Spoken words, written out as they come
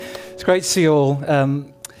It's great to see you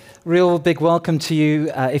all. Real big welcome to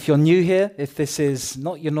you if you're new here, if this is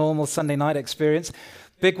not your normal Sunday night experience.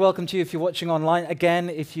 Big welcome to you if you're watching online. Again,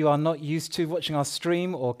 if you are not used to watching our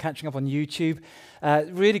stream or catching up on YouTube,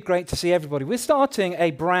 really great to see everybody. We're starting a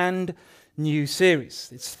brand new series.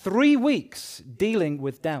 It's 3 weeks dealing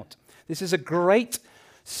with doubt. This is a great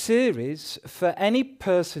series for any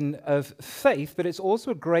person of faith, but it's also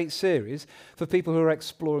a great series for people who are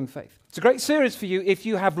exploring faith. It's a great series for you if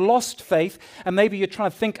you have lost faith and maybe you're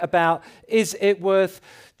trying to think about, is it worth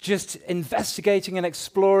just investigating and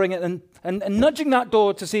exploring it and nudging that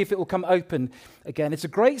door to see if it will come open again. It's a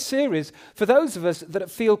great series for those of us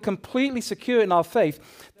that feel completely secure in our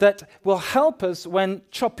faith that will help us when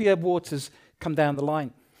choppier waters come down the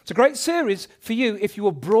line. It's a great series for you if you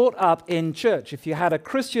were brought up in church, if you had a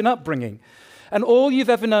Christian upbringing, and all you've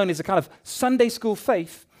ever known is a kind of Sunday school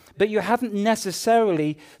faith, but you haven't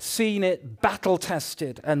necessarily seen it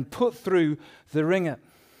battle-tested and put through the ringer.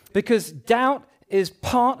 Because doubt is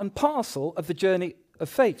part and parcel of the journey of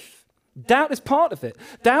faith. Doubt is part of it.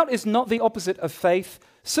 Doubt is not the opposite of faith.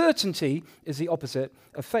 Certainty is the opposite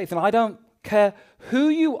of faith. And I don't care who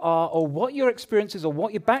you are or what your experience is or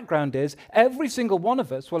what your background is, every single one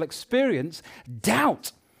of us will experience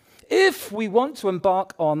doubt if we want to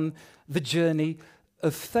embark on the journey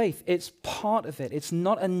of faith. It's part of it. It's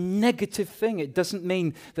not a negative thing. It doesn't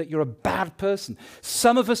mean that you're a bad person.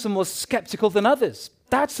 Some of us are more skeptical than others.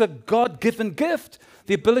 That's a God-given gift.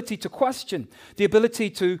 The ability to question, the ability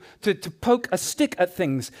to poke a stick at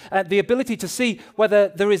things, the ability to see whether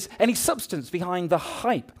there is any substance behind the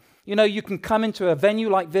hype. You know, you can come into a venue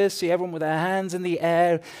like this, see everyone with their hands in the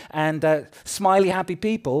air and smiley, happy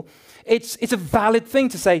people. It's a valid thing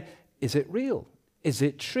to say, is it real? Is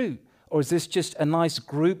it true? Or is this just a nice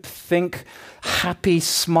group think, happy,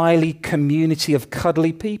 smiley community of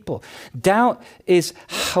cuddly people? Doubt is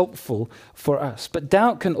helpful for us, but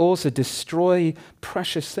doubt can also destroy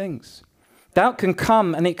precious things. Doubt can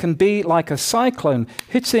come and it can be like a cyclone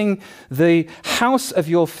hitting the house of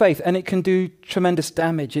your faith, and it can do tremendous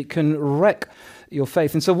damage. It can wreck your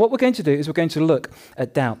faith. And so what we're going to do is we're going to look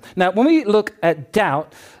at doubt. Now, when we look at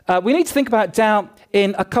doubt, we need to think about doubt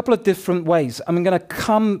in a couple of different ways. I'm going to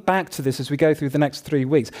come back to this as we go through the next 3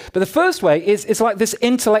 weeks. But the first way is it's like this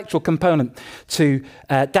intellectual component to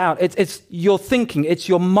doubt. It's your thinking. It's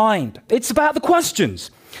your mind. It's about the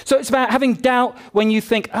questions. So it's about having doubt when you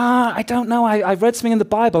think, I don't know, I read something in the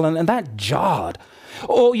Bible and that jarred.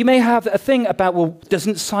 Or you may have a thing about, well,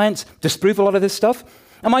 doesn't science disprove a lot of this stuff?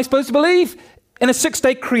 Am I supposed to believe in a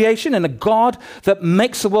 6-day creation and a God that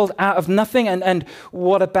makes the world out of nothing? And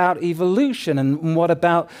what about evolution? And what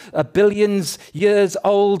about a billions years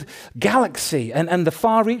old galaxy and the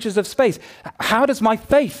far reaches of space? How does my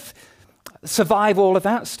faith survive all of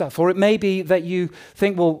that stuff? Or it may be that you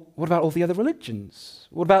think, well, what about all the other religions?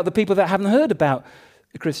 What about the people that haven't heard about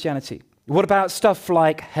Christianity? What about stuff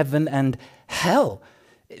like heaven and hell?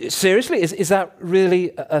 Seriously, is that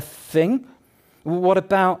really a thing? What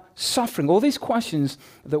about suffering? All these questions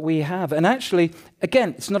that we have. And actually,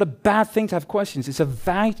 again, it's not a bad thing to have questions. It's a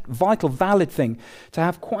vital, valid thing to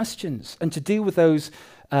have questions and to deal with those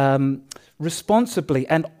responsibly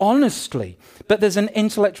and honestly. But there's an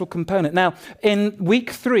intellectual component. Now, in week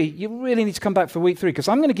 3, you really need to come back for week 3 because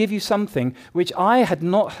I'm going to give you something which I had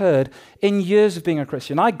not heard in years of being a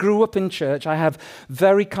Christian. I grew up in church. I have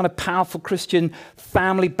very kind of powerful Christian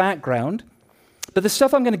family background. But the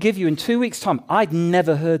stuff I'm going to give you in 2 weeks' time, I'd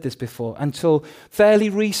never heard this before until fairly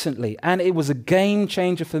recently. And it was a game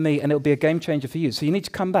changer for me, and it'll be a game changer for you. So you need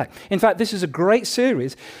to come back. In fact, this is a great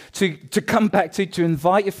series to come back to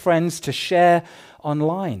invite your friends to share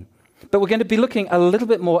online. But we're going to be looking a little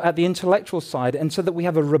bit more at the intellectual side, and so that we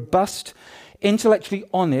have a robust, intellectually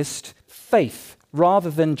honest faith, rather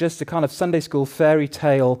than just a kind of Sunday school fairy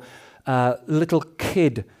tale little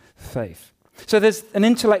kid faith. So there's an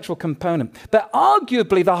intellectual component. But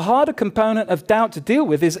arguably, the harder component of doubt to deal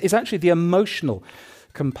with is actually the emotional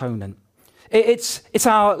component. It's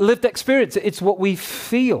our lived experience. It's what we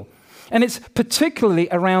feel. And it's particularly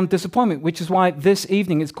around disappointment, which is why this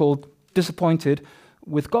evening is called Disappointed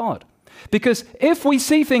with God. Because if we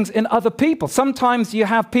see things in other people, sometimes you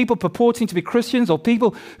have people purporting to be Christians or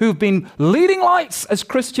people who've been leading lights as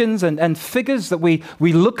Christians and figures that we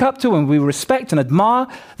look up to and we respect and admire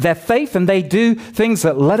their faith, and they do things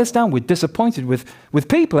that let us down. We're disappointed with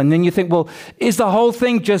people. And then you think, well, is the whole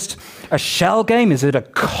thing just a shell game? Is it a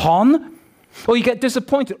con? Or you get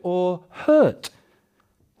disappointed or hurt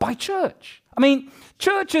by church. I mean,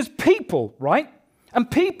 church is people, right?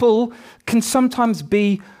 And people can sometimes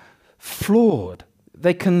be flawed.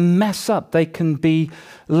 they can mess up. They can be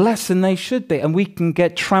less than they should be, and we can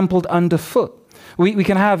get trampled underfoot. We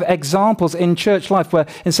can have examples in church life where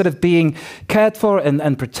instead of being cared for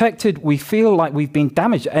and protected, we feel like we've been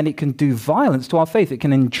damaged, and it can do violence to our faith. It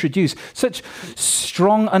can introduce such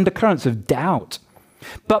strong undercurrents of doubt.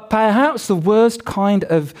 But perhaps the worst kind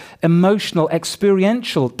of emotional,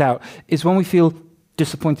 experiential doubt is when we feel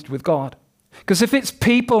disappointed with God. Because if it's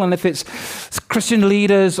people and if it's Christian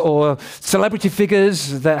leaders or celebrity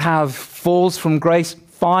figures that have falls from grace,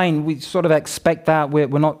 fine, we sort of expect that. We're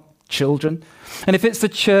not children. And if it's the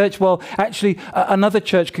church, well, actually, another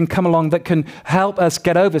church can come along that can help us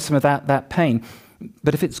get over some of that pain.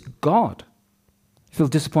 But if it's God, you feel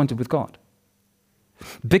disappointed with God.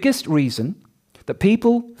 Biggest reason that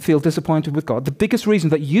people feel disappointed with God, the biggest reason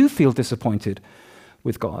that you feel disappointed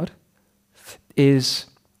with God is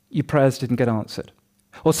your prayers didn't get answered.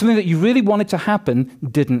 Or something that you really wanted to happen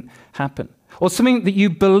didn't happen. Or something that you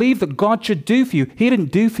believe that God should do for you, he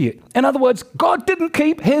didn't do for you. In other words, God didn't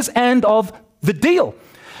keep his end of the deal.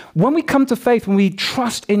 When we come to faith, when we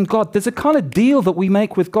trust in God, there's a kind of deal that we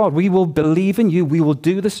make with God. We will believe in you. We will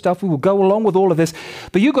do the stuff. We will go along with all of this.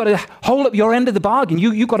 But you've got to hold up your end of the bargain.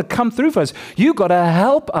 You've got to come through for us. You've got to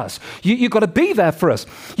help us. You've got to be there for us.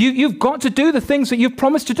 You've got to do the things that you've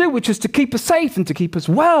promised to do, which is to keep us safe and to keep us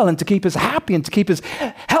well and to keep us happy and to keep us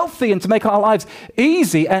healthy and to make our lives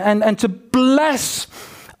easy and to bless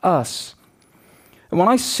us. And when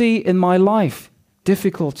I see in my life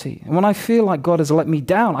difficulty, and when I feel like God has let me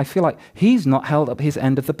down, I feel like he's not held up his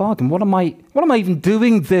end of the bargain. What am I even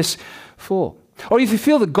doing this for? Or if you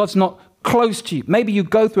feel that God's not close to you, maybe you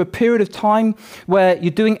go through a period of time where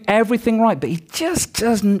you're doing everything right, but he just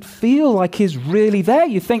doesn't feel like he's really there.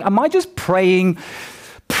 You think, am I just praying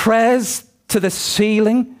prayers to the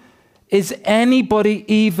ceiling? Is anybody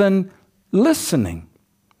even listening?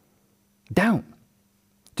 Doubt,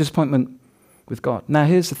 disappointment with God. Now,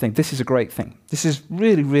 here's the thing. This is a great thing. This is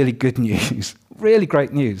really, really good news. Really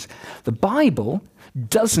great news. The Bible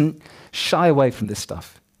doesn't shy away from this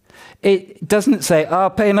stuff. It doesn't say,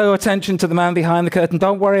 pay no attention to the man behind the curtain.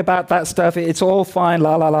 Don't worry about that stuff. It's all fine.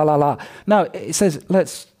 La, la, la, la, la. No, it says,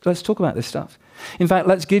 let's talk about this stuff. In fact,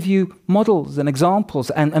 let's give you models and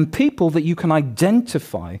examples and people that you can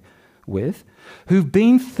identify with who've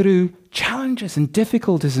been through challenges and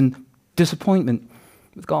difficulties and disappointment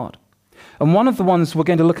with God. And one of the ones we're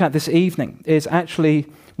going to look at this evening is actually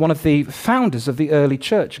one of the founders of the early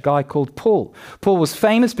church, a guy called Paul. Paul was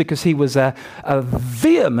famous because he was a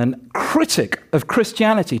vehement critic of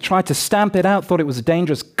Christianity, tried to stamp it out, thought it was a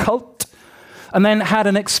dangerous cult, and then had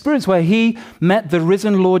an experience where he met the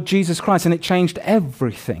risen Lord Jesus Christ, and it changed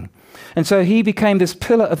everything. And so he became this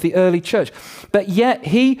pillar of the early church. But yet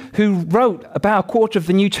he who wrote about a quarter of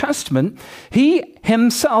the New Testament, he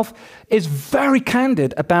himself is very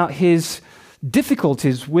candid about his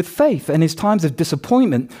difficulties with faith and his times of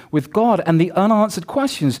disappointment with God and the unanswered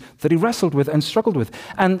questions that he wrestled with and struggled with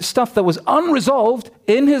and stuff that was unresolved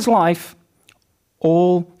in his life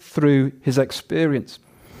all through his experience.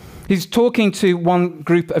 He's talking to one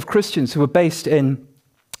group of Christians who were based in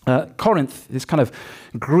Corinth, this kind of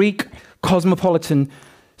Greek cosmopolitan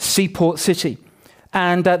seaport city.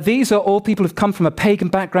 And these are all people who've come from a pagan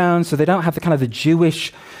background, so they don't have the kind of the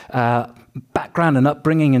Jewish background and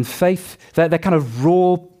upbringing and faith. They're kind of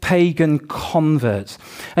raw pagan converts.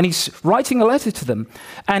 And he's writing a letter to them.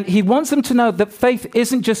 And he wants them to know that faith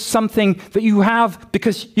isn't just something that you have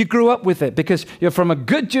because you grew up with it, because you're from a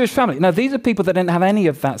good Jewish family. No, these are people that didn't have any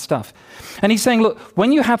of that stuff. And he's saying, look,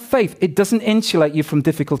 when you have faith, it doesn't insulate you from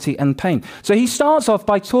difficulty and pain. So he starts off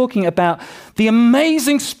by talking about the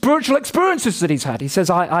amazing spiritual experiences that he's had. He says,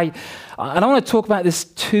 I don't want to talk about this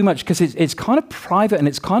too much because it's kind of private and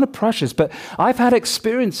it's kind of precious, but I've had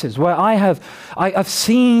experiences where I've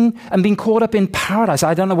seen and been caught up in paradise.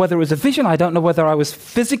 I don't know whether it was a vision. I don't know whether I was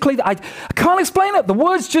physically. I can't explain it. The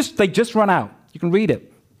words they just run out. You can read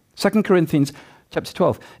it. 2 Corinthians chapter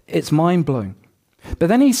 12. It's mind-blowing. But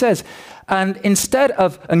then he says, and instead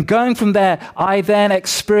of going from there, I then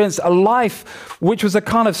experienced a life which was a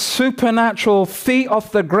kind of supernatural, feet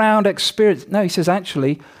off the ground experience. No, he says,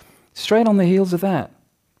 actually, straight on the heels of that,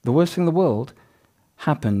 the worst thing in the world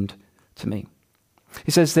happened to me.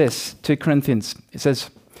 He says this to Corinthians. It says,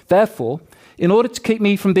 therefore, in order to keep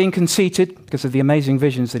me from being conceited, because of the amazing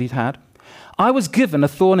visions that he'd had, I was given a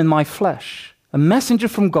thorn in my flesh, a messenger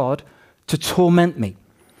from God to torment me.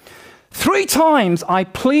 3 times I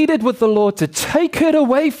pleaded with the Lord to take it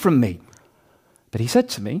away from me. But he said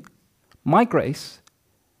to me, my grace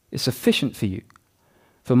is sufficient for you,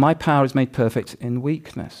 for my power is made perfect in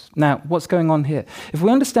weakness. Now, what's going on here? If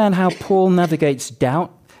we understand how Paul navigates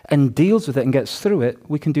doubt and deals with it and gets through it,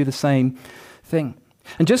 we can do the same thing.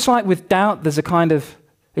 And just like with doubt, there's a kind of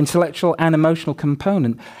intellectual and emotional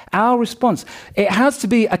component. Our response, it has to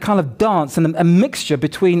be a kind of dance and a mixture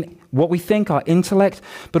between what we think, our intellect,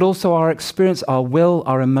 but also our experience, our will,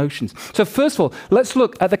 our emotions. So first of all, let's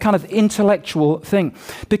look at the kind of intellectual thing,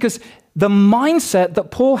 because the mindset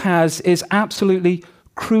that Paul has is absolutely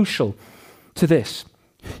crucial to this.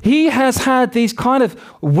 He has had these kind of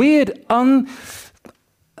weird,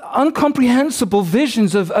 incomprehensible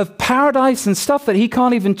visions of paradise and stuff that he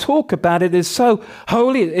can't even talk about. It is so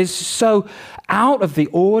holy, it is so out of the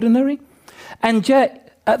ordinary. And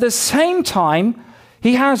yet, at the same time,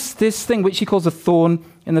 he has this thing which he calls a thorn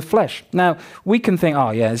in the flesh. Now, we can think,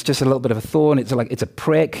 oh yeah, it's just a little bit of a thorn, it's a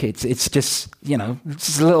prick, it's just, it's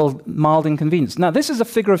just a little mild inconvenience. Now, this is a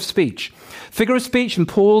figure of speech. Figure of speech in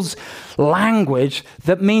Paul's language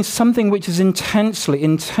that means something which is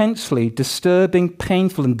intensely disturbing,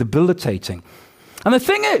 painful, and debilitating. And the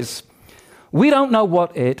thing is, we don't know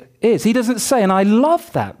what it is. He doesn't say, and I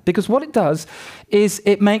love that, because what it does is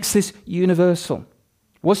it makes this universal.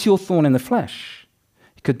 What's your thorn in the flesh?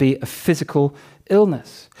 It could be a physical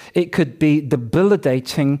illness. It could be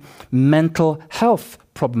debilitating mental health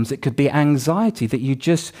problems. It could be anxiety, that you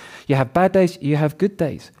have bad days, you have good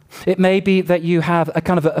days. It may be that you have a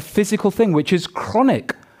kind of a physical thing which is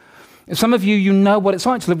chronic. Some of you know what it's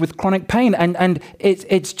like to live with chronic pain, and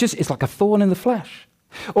it's like a thorn in the flesh.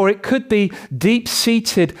 Or it could be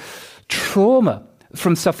deep-seated trauma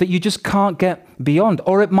from stuff that you just can't get beyond.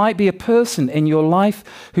 Or it might be a person in your life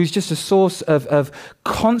who's just a source of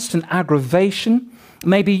constant aggravation.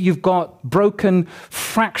 Maybe you've got broken,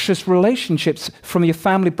 fractious relationships from your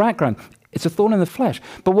family background. It's a thorn in the flesh.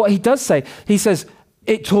 But what he does say, he says,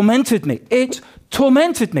 it tormented me. It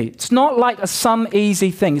tormented me. It's not like some easy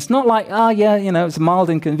thing. It's not like, it's a mild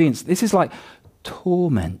inconvenience. This is like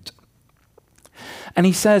torment. And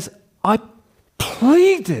he says, I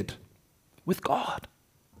pleaded with God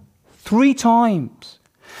 3 times.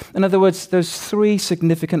 In other words, there's 3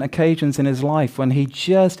 significant occasions in his life when he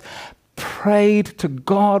just prayed to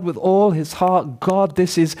God with all his heart. God,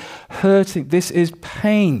 this is hurting. This is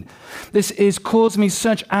pain. This is causing me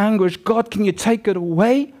such anguish. God, can you take it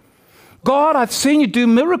away? God, I've seen you do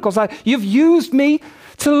miracles. You've used me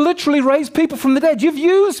to literally raise people from the dead. You've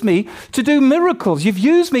used me to do miracles. You've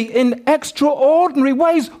used me in extraordinary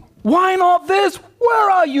ways. Why not this?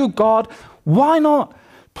 Where are you, God? Why not?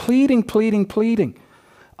 Pleading.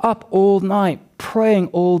 Up all night, praying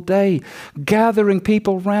all day, gathering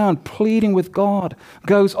people round, pleading with God.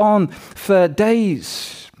 Goes on for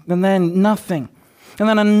days, and then nothing. And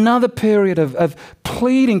then another period of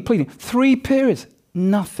pleading. 3 periods,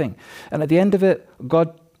 nothing. And at the end of it,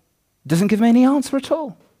 God doesn't give me any answer at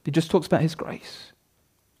all. He just talks about his grace.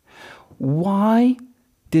 Why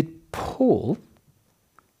did Paul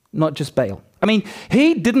not just bail? I mean,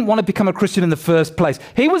 he didn't want to become a Christian in the first place.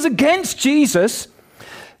 He was against Jesus.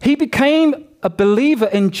 He became a believer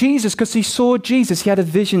in Jesus because he saw Jesus. He had a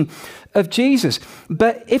vision of Jesus.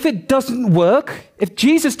 But if it doesn't work, if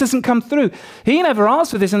Jesus doesn't come through, he never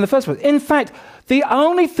asked for this in the first place. In fact, the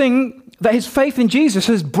only thing that his faith in Jesus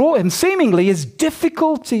has brought him seemingly is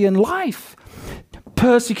difficulty in life,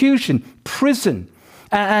 persecution, prison,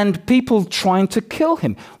 and people trying to kill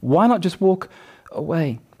him. Why not just walk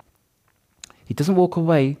away? He doesn't walk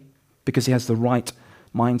away because he has the right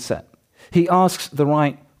mindset. He asks the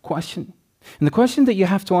right question. And the question that you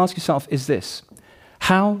have to ask yourself is this: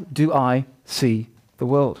 how do I see the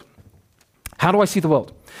world? How do I see the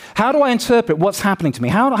world? How do I interpret what's happening to me?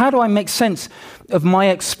 How do I make sense of my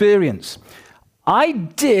experience?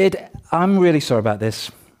 I'm really sorry about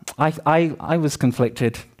this. I was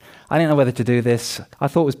conflicted. I didn't know whether to do this. I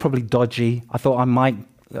thought it was probably dodgy. I thought I might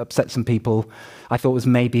upset some people. I thought it was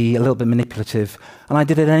maybe a little bit manipulative, and I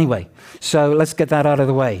did it anyway. So let's get that out of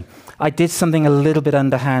the way. I did something a little bit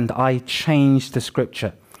underhand. I changed the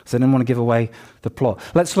scripture because I didn't want to give away the plot.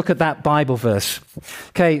 Let's look at that Bible verse.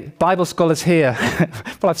 Okay, Bible scholars here.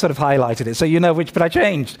 Well, I've sort of highlighted it, so you know which bit I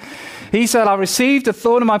changed. He said, I received a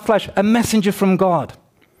thorn in my flesh, a messenger from God.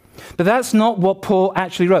 But that's not what Paul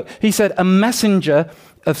actually wrote. He said, a messenger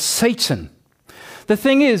of Satan. The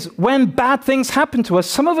thing is, when bad things happen to us,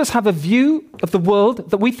 some of us have a view of the world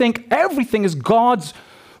that we think everything is God's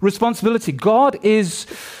responsibility. God is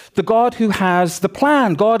the God who has the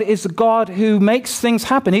plan. God is the God who makes things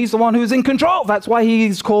happen. He's the one who's in control. That's why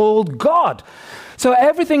he's called God. So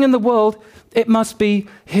everything in the world, it must be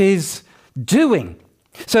his doing.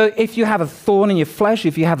 So if you have a thorn in your flesh,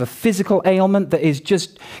 if you have a physical ailment that is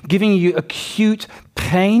just giving you acute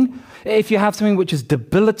pain, if you have something which is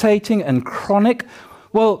debilitating and chronic,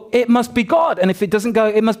 well, it must be God. And if it doesn't go,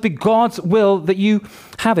 it must be God's will that you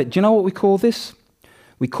have it. Do you know what we call this?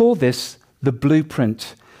 We call this the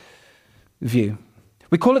blueprint view.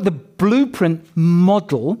 We call it the blueprint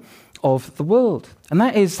model of the world. And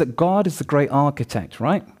that is that God is the great architect,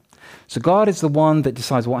 right? So God is the one that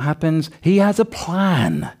decides what happens. He has a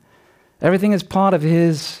plan. Everything is part of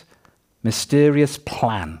his mysterious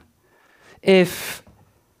plan. If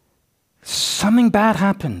something bad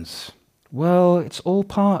happens, well, it's all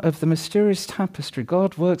part of the mysterious tapestry.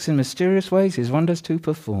 God works in mysterious ways, his wonders to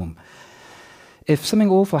perform. If something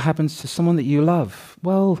awful happens to someone that you love,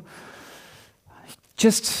 well,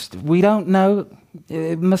 we don't know.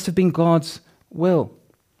 It must have been God's will.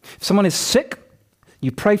 If someone is sick,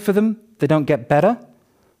 you pray for them, they don't get better.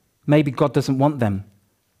 Maybe God doesn't want them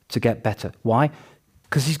to get better. Why?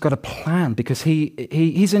 Because he's got a plan, because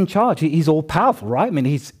he's in charge. He's all powerful, right? I mean,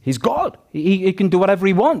 he's God. He can do whatever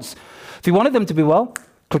he wants. If he wanted them to be well,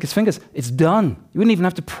 click his fingers. It's done. You wouldn't even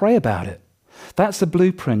have to pray about it. That's the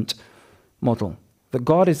blueprint model, that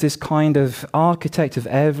God is this kind of architect of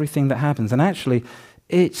everything that happens. And actually,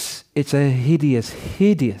 it's a hideous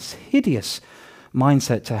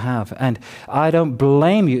mindset to have. And I don't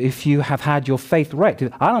blame you if you have had your faith wrecked.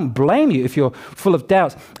 I don't blame you if you're full of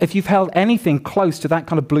doubts, if you've held anything close to that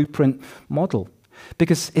kind of blueprint model.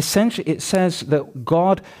 Because essentially it says that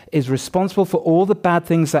God is responsible for all the bad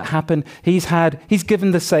things that happen. He's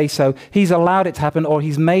given the say-so. He's allowed it to happen, or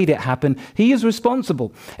he's made it happen. He is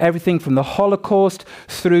responsible. Everything from the Holocaust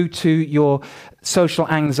through to your social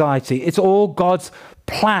anxiety. It's all God's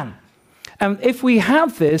plan. And if we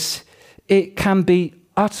have this, it can be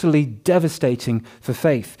utterly devastating for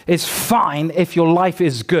faith. It's fine if your life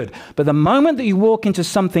is good. But the moment that you walk into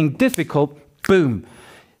something difficult, boom.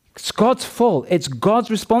 It's God's fault. It's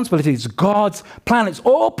God's responsibility. It's God's plan. It's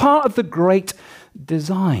all part of the great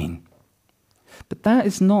design. But that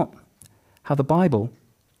is not how the Bible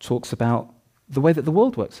talks about the way that the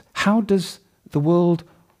world works. How does the world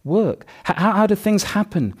work? How do things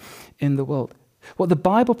happen in the world? What the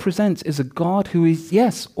Bible presents is a God who is,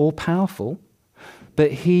 yes, all-powerful,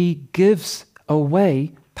 but he gives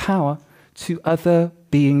away power to other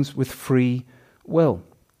beings with free will.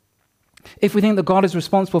 If we think that God is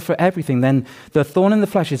responsible for everything, then the thorn in the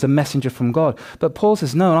flesh is a messenger from God. But Paul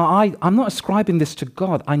says, no, I'm not ascribing this to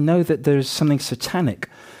God. I know that there's something satanic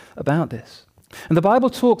about this. And the Bible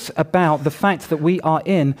talks about the fact that we are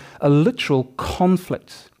in a literal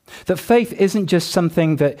conflict. That faith isn't just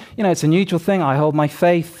something that, it's a neutral thing. I hold my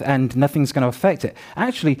faith and nothing's going to affect it.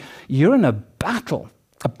 Actually, you're in a battle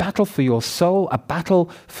for your soul, a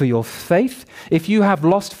battle for your faith. If you have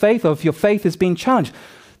lost faith or if your faith is being challenged,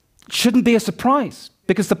 it shouldn't be a surprise,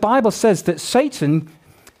 because the Bible says that Satan,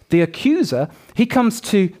 the accuser, he comes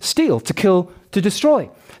to steal, to kill, to destroy.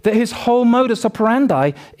 That his whole modus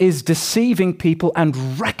operandi is deceiving people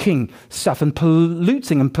and wrecking stuff and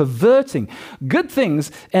polluting and perverting good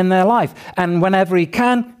things in their life. And whenever he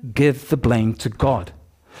can, give the blame to God.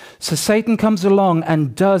 So Satan comes along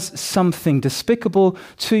and does something despicable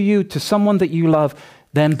to you, to someone that you love,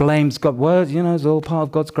 then blames God. Well, it's all part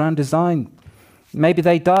of God's grand design. Maybe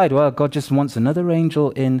they died. Well, God just wants another angel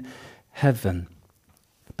in heaven.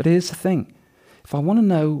 But here's the thing. If I want to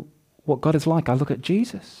know what God is like, I look at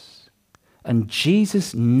Jesus. And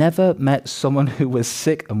Jesus never met someone who was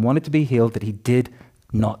sick and wanted to be healed that he did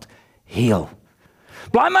not heal.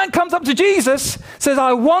 Blind man comes up to Jesus, says,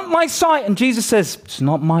 I want my sight. And Jesus says, it's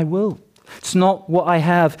not my will. It's not what I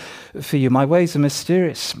have for you. My ways are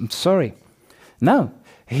mysterious. I'm sorry. No,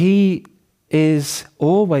 he is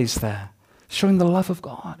always there, showing the love of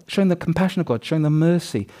God, showing the compassion of God, showing the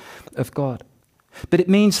mercy of God. But it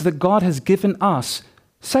means that God has given us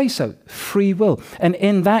say-so, free will. And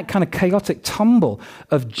in that kind of chaotic tumble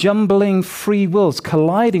of jumbling free wills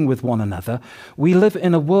colliding with one another, we live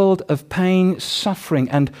in a world of pain, suffering,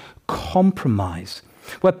 and compromise,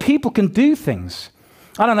 where people can do things.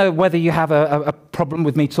 I don't know whether you have a problem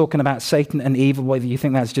with me talking about Satan and evil, whether you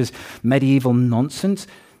think that's just medieval nonsense.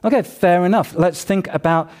 Okay, fair enough. Let's think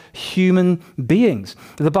about human beings.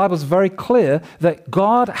 The Bible's very clear that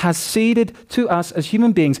God has ceded to us as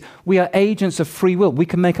human beings. We are agents of free will. We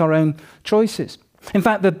can make our own choices. In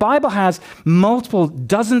fact, the Bible has multiple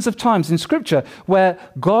dozens of times in Scripture where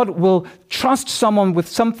God will trust someone with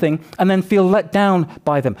something and then feel let down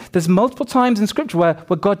by them. There's multiple times in Scripture where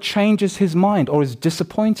God changes his mind or is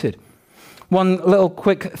disappointed. One little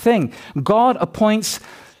quick thing. God appoints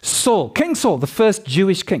Saul, King Saul, the first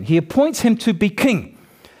Jewish king. He appoints him to be king.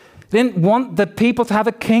 They didn't want the people to have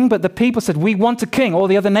a king, but the people said, we want a king. All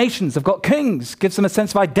the other nations have got kings. Gives them a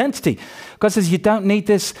sense of identity. God says, you don't need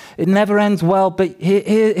this. It never ends well, but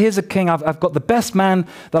here's a king. I've got the best man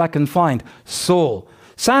that I can find, Saul.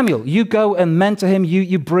 Samuel, you go and mentor him.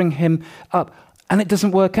 You bring him up. And it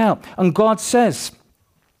doesn't work out. And God says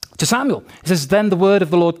to Samuel, he says, then the word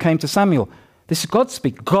of the Lord came to Samuel. This is God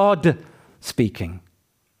speaking.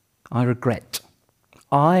 I regret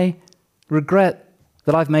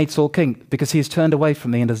that I've made Saul king because he has turned away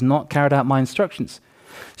from me and has not carried out my instructions.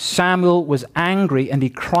 Samuel was angry and he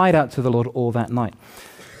cried out to the Lord all that night.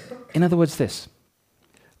 In other words,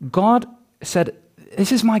 God said,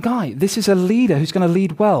 this is my guy. This is a leader who's going to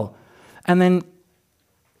lead well. And then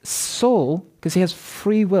Saul, because he has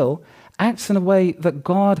free will, acts in a way that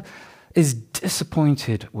God is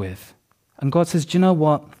disappointed with. And God says, do you know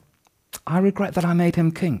what? I regret that I made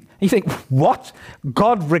him king. And you think, what?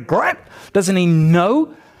 God regret? Doesn't he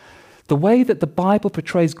know? The way that the Bible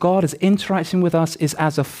portrays God as interacting with us is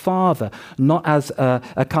as a father, not as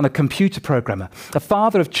a kind of computer programmer. A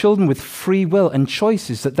father of children with free will and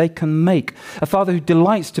choices that they can make. A father who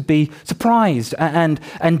delights to be surprised and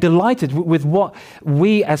delighted with what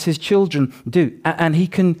we as his children do. And he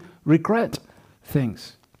can regret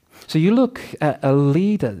things. So you look at a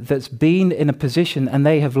leader that's been in a position and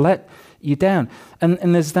they have let you down.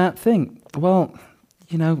 And there's that thing. Well,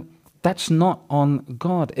 that's not on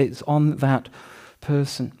God. It's on that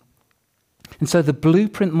person. And so the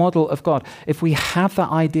blueprint model of God, if we have that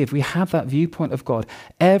idea, if we have that viewpoint of God,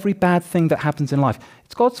 every bad thing that happens in life,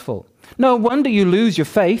 it's God's fault. No wonder you lose your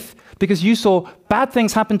faith because you saw bad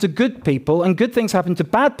things happen to good people and good things happen to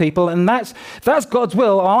bad people, and that's God's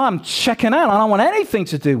will. Oh, I'm checking out. I don't want anything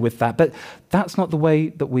to do with that. But that's not the way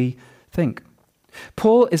that we think.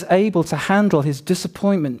 Paul is able to handle his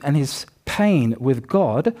disappointment and his pain with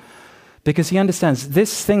God because he understands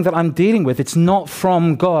this thing that I'm dealing with, it's not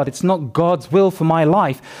from God. It's not God's will for my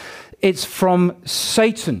life. It's from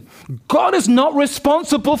Satan. God is not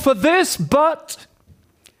responsible for this, but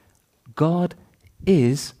God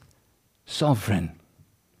is sovereign.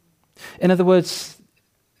 In other words,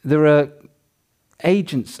 there are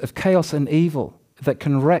agents of chaos and evil that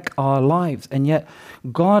can wreck our lives, and yet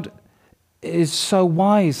God is so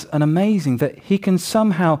wise and amazing that he can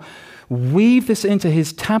somehow weave this into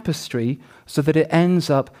his tapestry so that it ends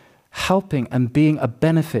up helping and being a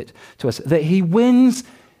benefit to us, that he wins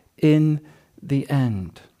in the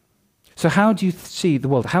end. So how do you see the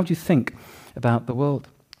world? How do you think about the world?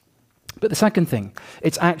 But the second thing,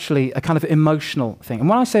 it's actually a kind of emotional thing. And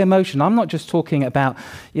when I say emotion, I'm not just talking about,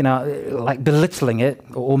 like belittling it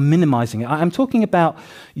or minimizing it. I'm talking about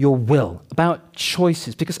your will, about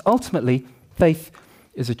choices, because ultimately faith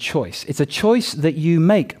is a choice. It's a choice that you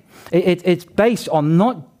make. It's based on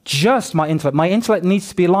not just my intellect. My intellect needs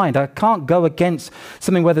to be aligned. I can't go against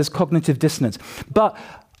something where there's cognitive dissonance. But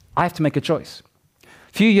I have to make a choice.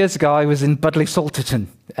 A few years ago, I was in Budleigh Salterton,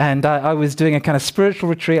 and I was doing a kind of spiritual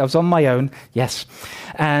retreat. I was on my own, yes.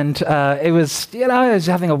 And it was, I was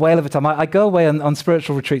having a whale of a time. I go away on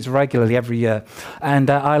spiritual retreats regularly every year, and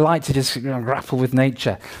I like to just grapple with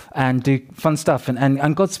nature and do fun stuff,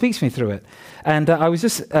 and God speaks to me through it. And I was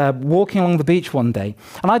just walking along the beach one day,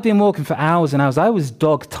 and I'd been walking for hours and hours. I was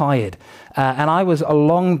dog-tired, and I was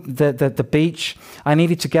along the beach. I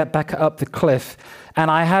needed to get back up the cliff, and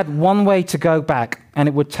I had one way to go back, and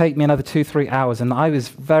it would take me another 2-3 hours, and I was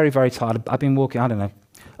very, very tired. I've been walking,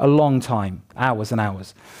 a long time, hours and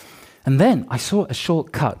hours. And then I saw a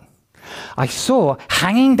shortcut. I saw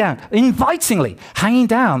invitingly hanging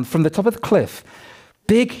down from the top of the cliff,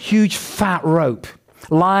 big, huge, fat rope,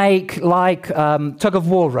 like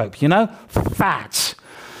tug-of-war rope, fat.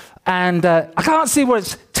 And I can't see where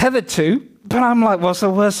it's tethered to, but I'm like, what's the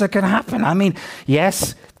worst that can happen? I mean,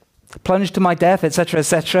 yes, plunge to my death, etc.,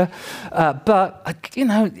 etc. But,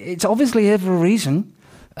 it's obviously here for a reason.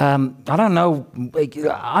 I don't know.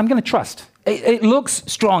 I'm going to trust. It looks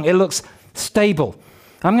strong. It looks stable.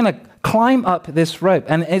 I'm going to climb up this rope,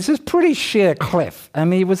 and it's a pretty sheer cliff. I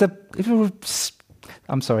mean,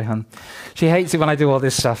 I'm sorry, hon. She hates it when I do all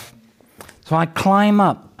this stuff. So I climb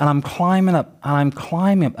up, and I'm climbing up, and I'm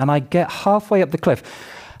climbing up, and I get halfway up the cliff,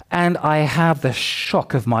 and I have the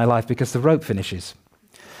shock of my life because the rope finishes.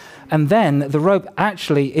 And then the rope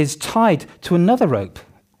actually is tied to another rope.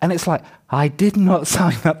 And it's like, I did not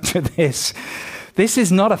sign up to this. This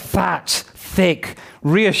is not a fat, thick,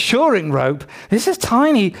 reassuring rope. This is a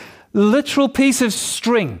tiny, literal piece of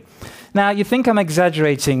string. Now, you think I'm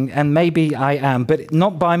exaggerating, and maybe I am, but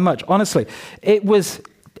not by much. Honestly, it was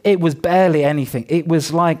barely anything. It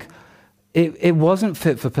was like, it wasn't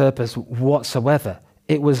fit for purpose whatsoever.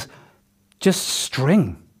 It was just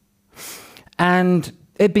string. and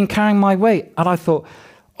it'd been carrying my weight. And I thought,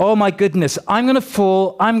 oh my goodness, I'm going to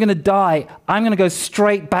fall, I'm going to die, I'm going to go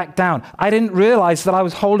straight back down. I didn't realize that I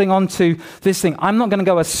was holding on to this thing. I'm not going to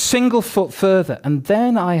go a single foot further. And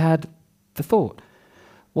then I had the thought,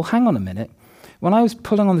 well, hang on a minute. When I was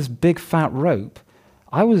pulling on this big fat rope,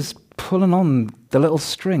 I was pulling on the little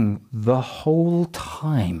string the whole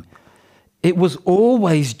time. It was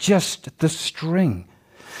always just the string.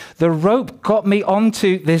 The rope got me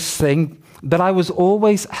onto this thing, but I was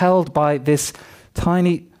always held by this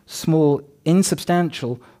tiny, small,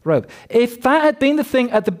 insubstantial rope. If that had been the thing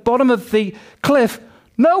at the bottom of the cliff,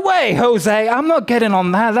 no way, Jose, I'm not getting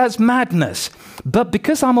on that. That's madness. But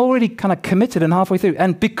because I'm already kind of committed and halfway through,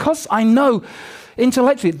 and because I know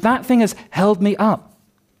intellectually that thing has held me up,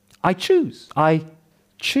 I choose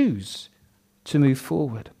to move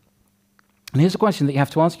forward. And here's a question that you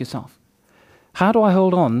have to ask yourself. How do I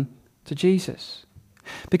hold on to Jesus?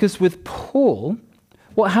 Because with Paul,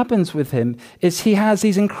 what happens with him is he has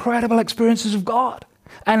these incredible experiences of God.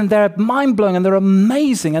 And they're mind-blowing and they're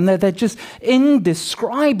amazing and they're just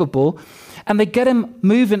indescribable. And they get him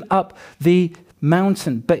moving up the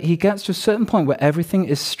mountain. But he gets to a certain point where everything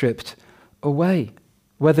is stripped away,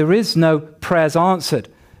 where there is no prayers answered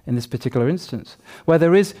in this particular instance, where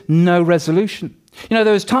there is no resolution. You know,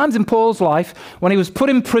 there was times in Paul's life when he was put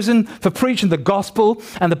in prison for preaching the gospel,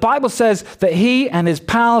 and the Bible says that he and his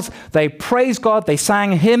pals, they praised God, they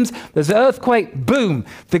sang hymns, there's an earthquake, boom,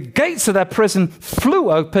 the gates of their prison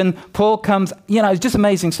flew open, Paul comes, it's just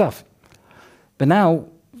amazing stuff. But now,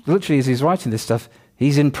 literally as he's writing this stuff,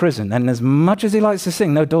 he's in prison, and as much as he likes to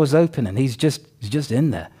sing, no doors open, and he's just in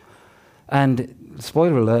there. And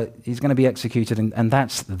spoiler alert, he's going to be executed, and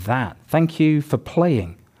that's that. Thank you for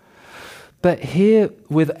playing. But here,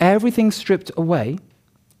 with everything stripped away,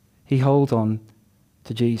 he holds on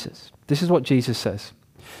to Jesus. This is what Jesus says.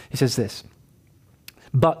 He says this,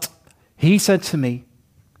 but he said to me,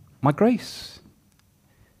 my grace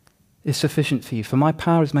is sufficient for you, for my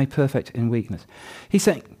power is made perfect in weakness. He's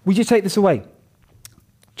saying, would you take this away?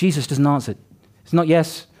 Jesus doesn't answer. It's not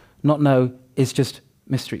yes, not no, it's just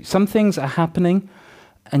mystery. Some things are happening,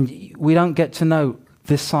 and we don't get to know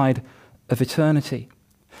this side of eternity.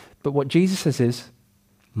 But what Jesus says is,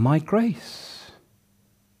 my grace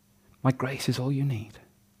is all you need.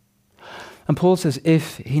 And Paul says,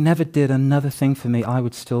 if he never did another thing for me, I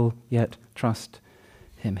would still yet trust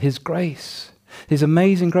him. His grace, his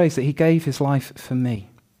amazing grace that he gave his life for me.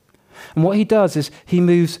 And what he does is he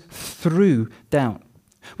moves through doubt.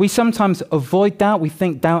 We sometimes avoid doubt. We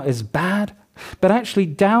think doubt is bad. But actually,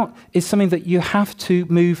 doubt is something that you have to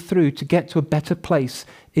move through to get to a better place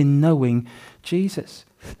in knowing Jesus.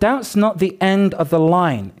 Doubt's not the end of the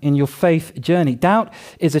line in your faith journey. Doubt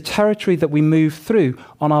is a territory that we move through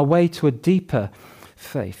on our way to a deeper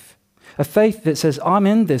faith. A faith that says, I'm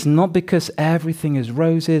in this not because everything is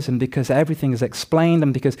roses and because everything is explained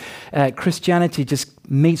and because Christianity just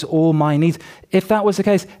meets all my needs. If that was the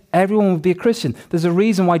case, everyone would be a Christian. There's a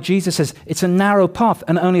reason why Jesus says it's a narrow path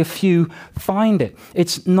and only a few find it.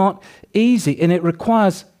 It's not easy, and it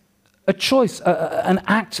requires a choice, an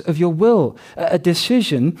act of your will, a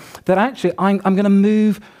decision that actually I'm going to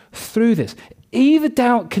move through this. Either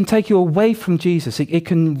doubt can take you away from Jesus. It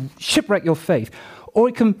can shipwreck your faith, or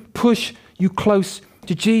it can push you close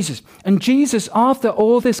to Jesus. And Jesus, after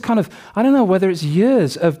all this kind of, I don't know whether it's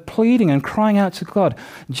years of pleading and crying out to God,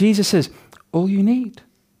 Jesus says, all you need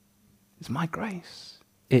is my grace.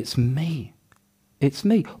 It's me. It's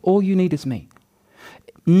me. All you need is me.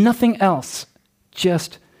 Nothing else,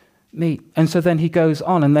 just me. And so then he goes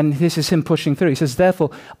on, and then this is him pushing through. He says,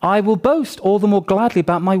 therefore, I will boast all the more gladly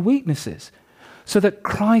about my weaknesses, so that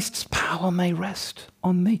Christ's power may rest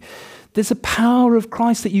on me. There's a power of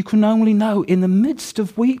Christ that you can only know in the midst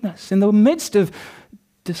of weakness, in the midst of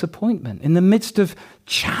disappointment, in the midst of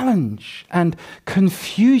challenge and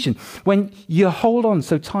confusion, when you hold on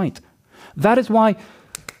so tight. That is why,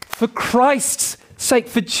 for Christ's sake,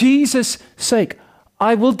 for Jesus' sake,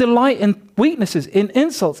 I will delight in weaknesses, in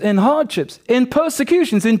insults, in hardships, in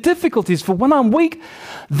persecutions, in difficulties. For when I'm weak,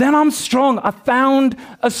 then I'm strong. I found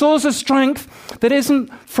a source of strength that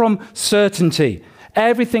isn't from certainty.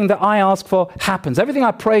 Everything that I ask for happens. Everything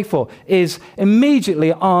I pray for is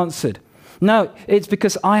immediately answered. No, it's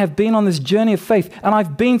because I have been on this journey of faith, and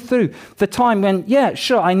I've been through the time when, yeah,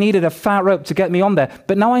 sure, I needed a fat rope to get me on there.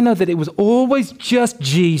 But now I know that it was always just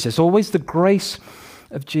Jesus, always the grace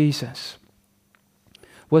of Jesus.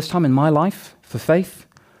 Worst time in my life for faith,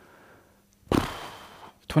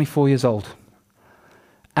 24 years old.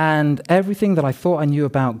 And everything that I thought I knew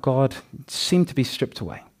about God seemed to be stripped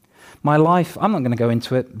away. My life, I'm not going to go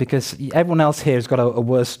into it because everyone else here has got a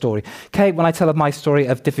worse story. Kate, when I tell her my story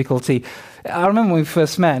of difficulty, I remember when we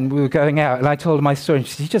first met and we were going out and I told her my story and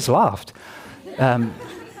she just laughed.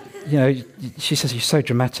 She says, "You're so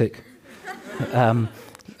dramatic."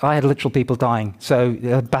 I had literal people dying, so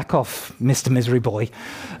back off, Mr. Misery Boy.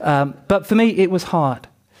 But for me, it was hard.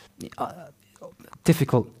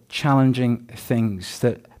 Difficult, challenging things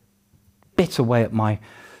that bit away at my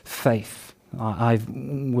faith. I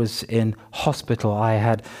was in hospital. I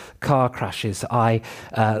had car crashes. I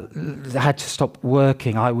had to stop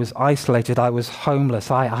working. I was isolated. I was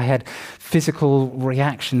homeless. I had physical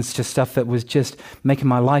reactions to stuff that was just making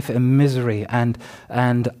my life a misery. And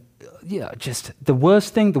just the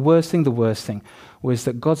worst thing was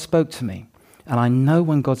that God spoke to me. And I know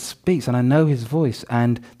when God speaks, and I know his voice,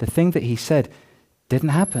 and the thing that he said didn't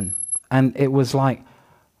happen. And it was like,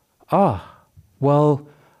 well,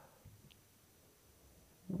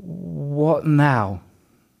 what now?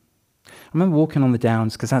 I remember walking on the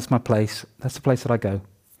downs, because that's my place. That's the place that I go.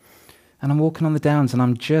 And I'm walking on the downs, and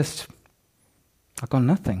I've got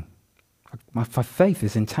nothing. My faith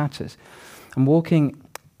is in tatters. I'm walking,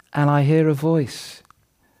 and I hear a voice,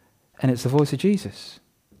 and it's the voice of Jesus.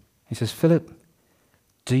 He says, "Philip,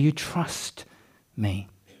 do you trust me?"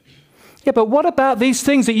 "Yeah, but what about these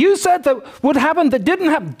things that you said that would happen that didn't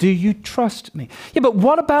happen? Do you trust me?" "Yeah, but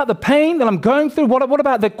what about the pain that I'm going through? What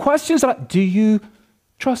about the questions do you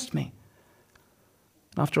trust me?"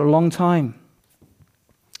 After a long time,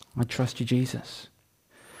 I trust you, Jesus,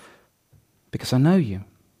 because I know you,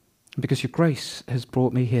 because your grace has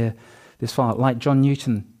brought me here this far. Like John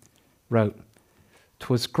Newton wrote,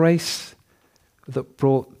 "'Twas grace that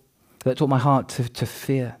taught my heart to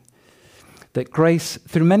fear. That grace,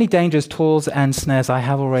 through many dangers, toils, and snares, I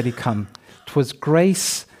have already come. 'Twas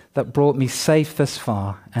grace that brought me safe thus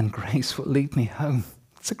far, and grace will lead me home."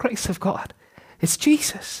 It's the grace of God. It's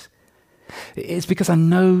Jesus. It's because I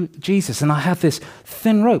know Jesus, and I have this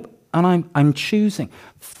thin rope, and I'm choosing.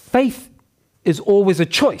 Faith is always a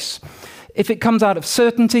choice. If it comes out of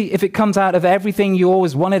certainty, if it comes out of everything you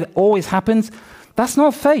always wanted, always happens, that's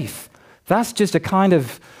not faith. That's just a kind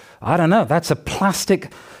of, I don't know, that's a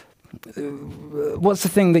plastic, what's the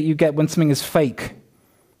thing that you get when something is fake?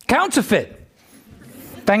 Counterfeit.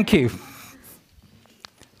 Thank you.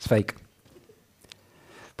 It's fake.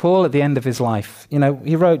 Paul, at the end of his life,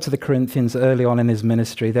 he wrote to the Corinthians early on in his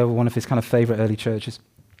ministry. They were one of his kind of favorite early churches.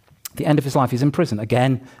 At the end of his life, he's in prison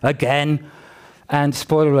again. And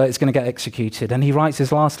spoiler alert, he's going to get executed. And he writes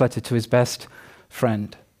his last letter to his best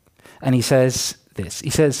friend. And he says this. He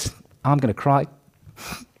says, "I'm going to cry.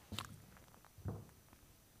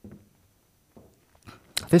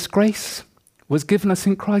 This grace was given us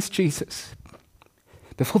in Christ Jesus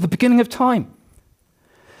before the beginning of time.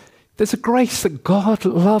 There's a grace that God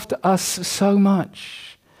loved us so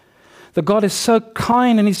much. That God is so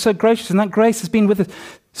kind and he's so gracious, and that grace has been with us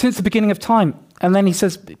since the beginning of time." And then he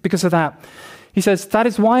says, because of that, he says, "That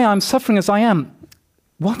is why I'm suffering as I am."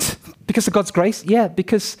 What? Because of God's grace? Yeah,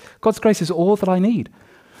 because God's grace is all that I need.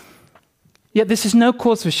 Yet this is no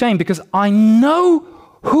cause for shame, because I know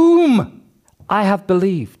whom I have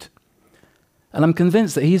believed. And I'm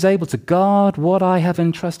convinced that he's able to guard what I have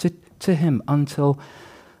entrusted to him until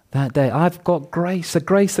that day. I've got grace, a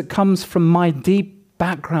grace that comes from my deep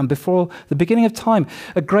background before the beginning of time,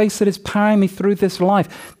 a grace that is powering me through this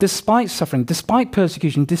life, despite suffering, despite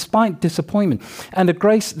persecution, despite disappointment, and a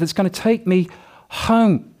grace that's going to take me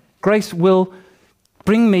home. Grace will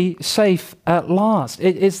bring me safe at last.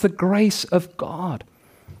 It's the grace of God.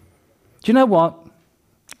 Do you know what?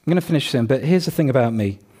 I'm going to finish soon, but here's the thing about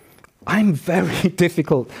me. I'm very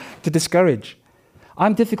difficult to discourage.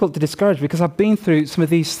 I'm difficult to discourage because I've been through some of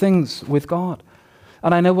these things with God.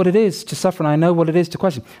 And I know what it is to suffer, and I know what it is to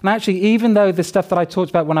question. And actually, even though the stuff that I talked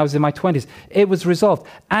about when I was in my 20s, it was resolved,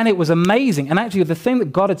 and it was amazing. And actually, the thing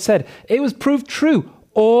that God had said, it was proved true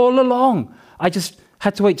all along. I just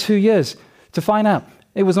had to wait 2 years to find out.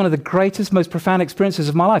 It was one of the greatest, most profound experiences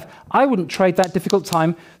of my life. I wouldn't trade that difficult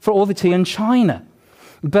time for all the tea in China.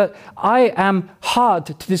 But I am hard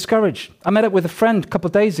to discourage. I met up with a friend a couple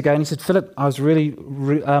of days ago, and he said, "Philip, I was really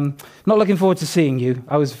not looking forward to seeing you.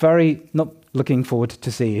 I was very not looking forward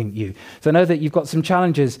to seeing you. So I know that you've got some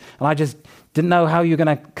challenges, and I just didn't know how you're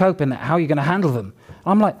going to cope and how you're going to handle them."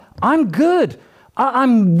 I'm like, I'm good.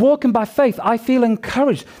 I'm walking by faith. I feel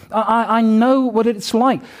encouraged. I know what it's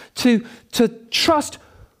like to trust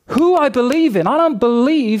who I believe in. I don't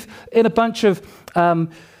believe in a bunch of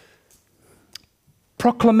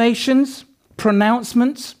proclamations,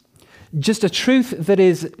 pronouncements, just a truth that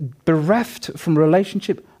is bereft from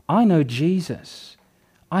relationship. I know Jesus.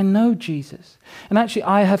 I know Jesus. And actually,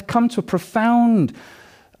 I have come to a profound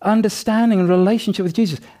understanding and relationship with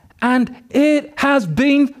Jesus. And it has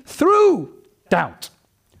been through doubt,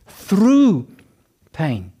 through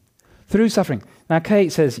pain, through suffering. Now,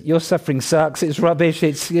 Kate says, your suffering sucks, it's rubbish,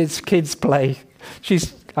 it's kids' play.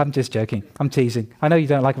 I'm just joking, I'm teasing. I know you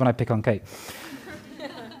don't like it when I pick on Kate.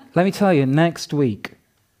 Let me tell you, next week,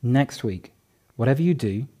 whatever you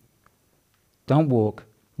do, don't walk,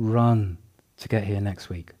 run to get here next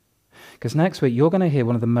week. Because next week, you're going to hear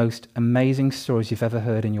one of the most amazing stories you've ever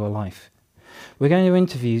heard in your life. We're going to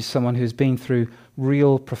interview someone who's been through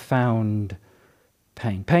real profound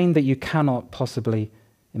pain that you cannot possibly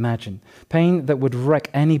imagine, pain that would wreck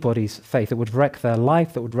anybody's faith, that would wreck their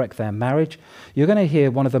life, that would wreck their marriage. You're going to hear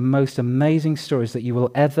one of the most amazing stories that you will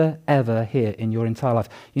ever hear in your entire life.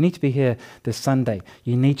 You need to be here this Sunday.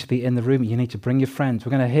 You need to be in the room. You need to bring your friends.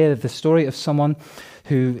 We're going to hear the story of someone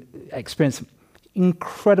who experienced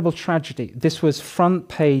incredible tragedy. This was front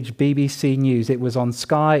page BBC News. It was on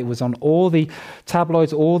Sky. It was on all the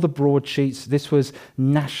tabloids, all the broadsheets. This was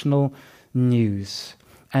national news.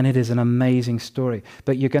 And it is an amazing story.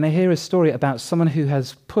 But you're going to hear a story about someone who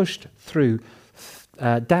has pushed through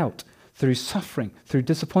doubt, through suffering, through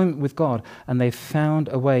disappointment with God, and they've found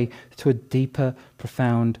a way to a deeper,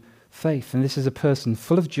 profound faith. And this is a person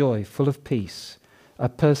full of joy, full of peace, a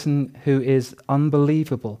person who is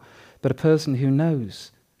unbelievable, but a person who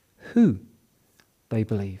knows who they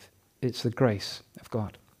believe. It's the grace of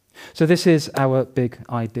God. So this is our big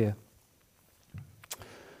idea.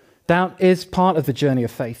 Doubt is part of the journey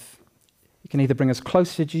of faith. It can either bring us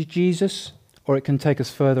closer to Jesus or it can take us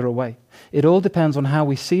further away. It all depends on how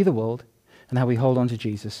we see the world and how we hold on to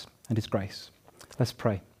Jesus and his grace. Let's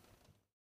pray.